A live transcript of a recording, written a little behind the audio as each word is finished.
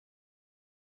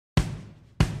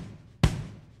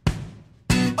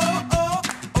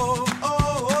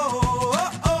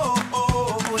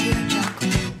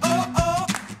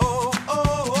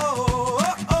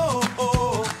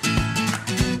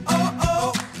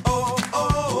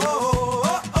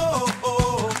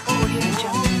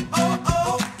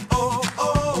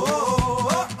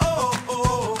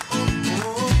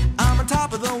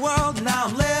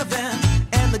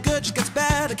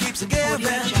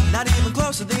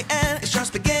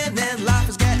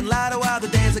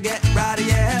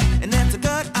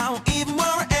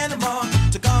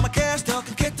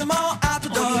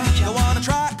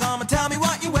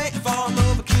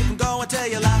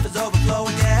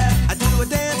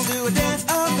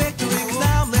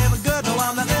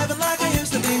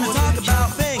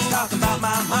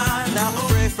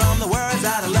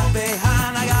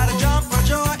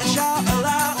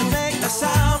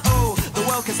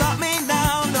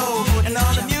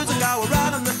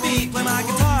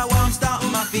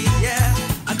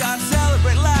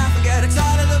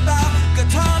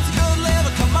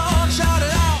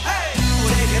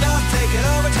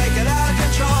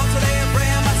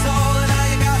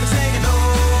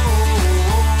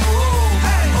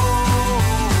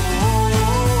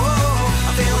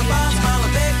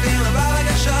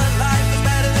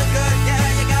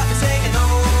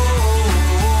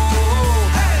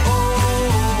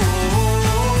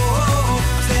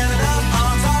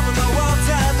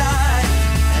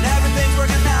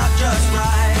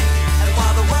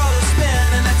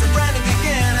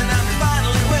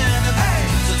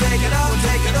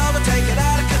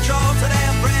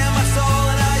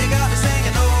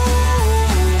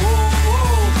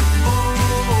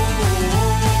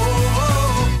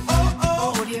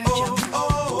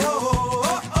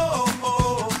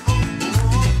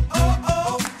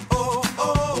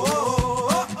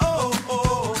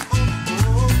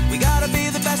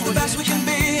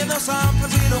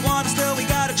sometimes we don't want to, still we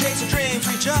gotta chase our dreams.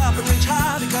 Reach up and reach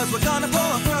high, because we're gonna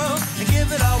pull through and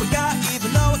give it all we got,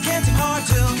 even though it can seem hard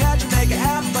to catch and make it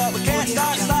happen. But we can't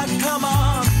stop this life, come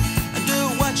on.